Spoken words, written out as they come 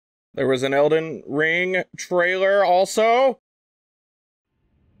There was an Elden Ring trailer also.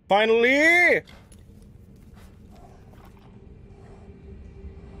 Finally!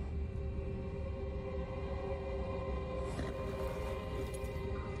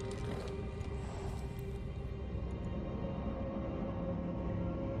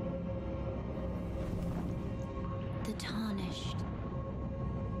 The tarnished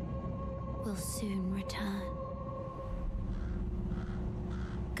will soon return,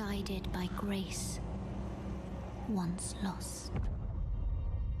 guided by grace once lost.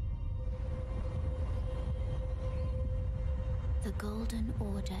 The Golden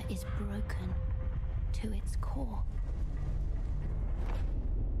Order is broken to its core.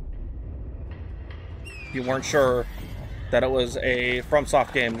 You weren't sure that it was a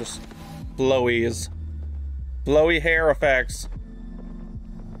FromSoft game, just blowies. Blowy hair effects.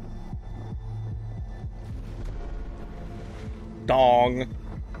 Dong.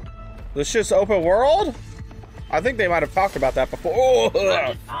 This just open world? I think they might have talked about that before.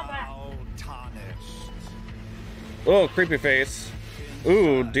 Oh, oh, creepy face.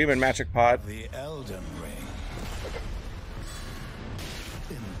 Ooh, demon magic pot. The Elden Ring.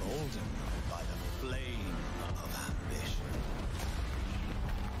 Emboldened by the flame of ambition.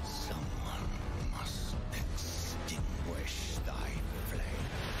 Someone must extinguish thy flame.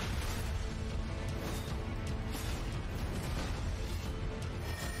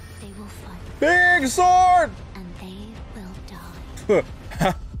 They will fight. Big sword! And they will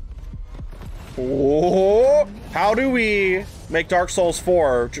die. Oh, how do we make Dark Souls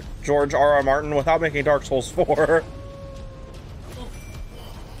 4, George R.R. Martin, without making Dark Souls 4?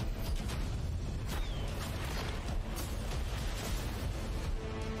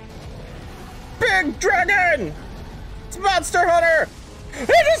 Big dragon! It's Monster Hunter!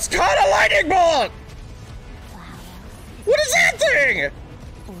 It just caught a lightning bolt! What is that thing?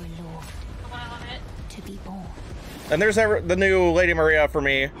 Or Lord, to be born. And there's the new Lady Maria for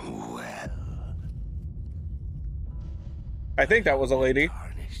me. I think that was a lady.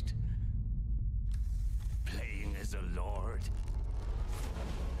 Tarnished. Playing as a lord.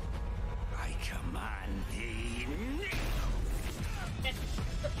 I command thee.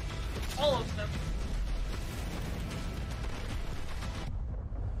 All of them.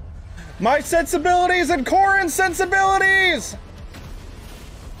 My sensibilities and Corin sensibilities!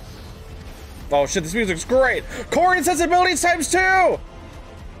 Oh shit, this music's great! Corin sensibilities ×2!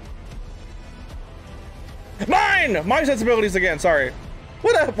 Mine! My sensibilities again, sorry.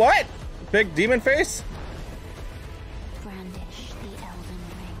 What? Big demon face? Brandish the Elden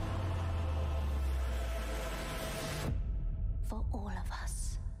Ring. For all of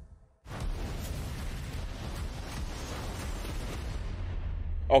us.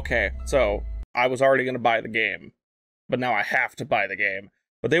 Okay, so I was already gonna buy the game, but now I have to buy the game.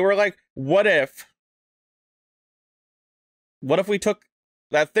 But they were like, what if we took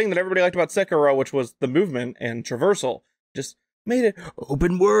that thing that everybody liked about Sekiro, which was the movement and traversal, just made it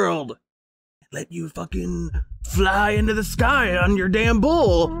open world. Let you fucking fly into the sky on your damn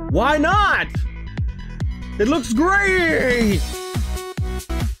bull. Why not? It looks great!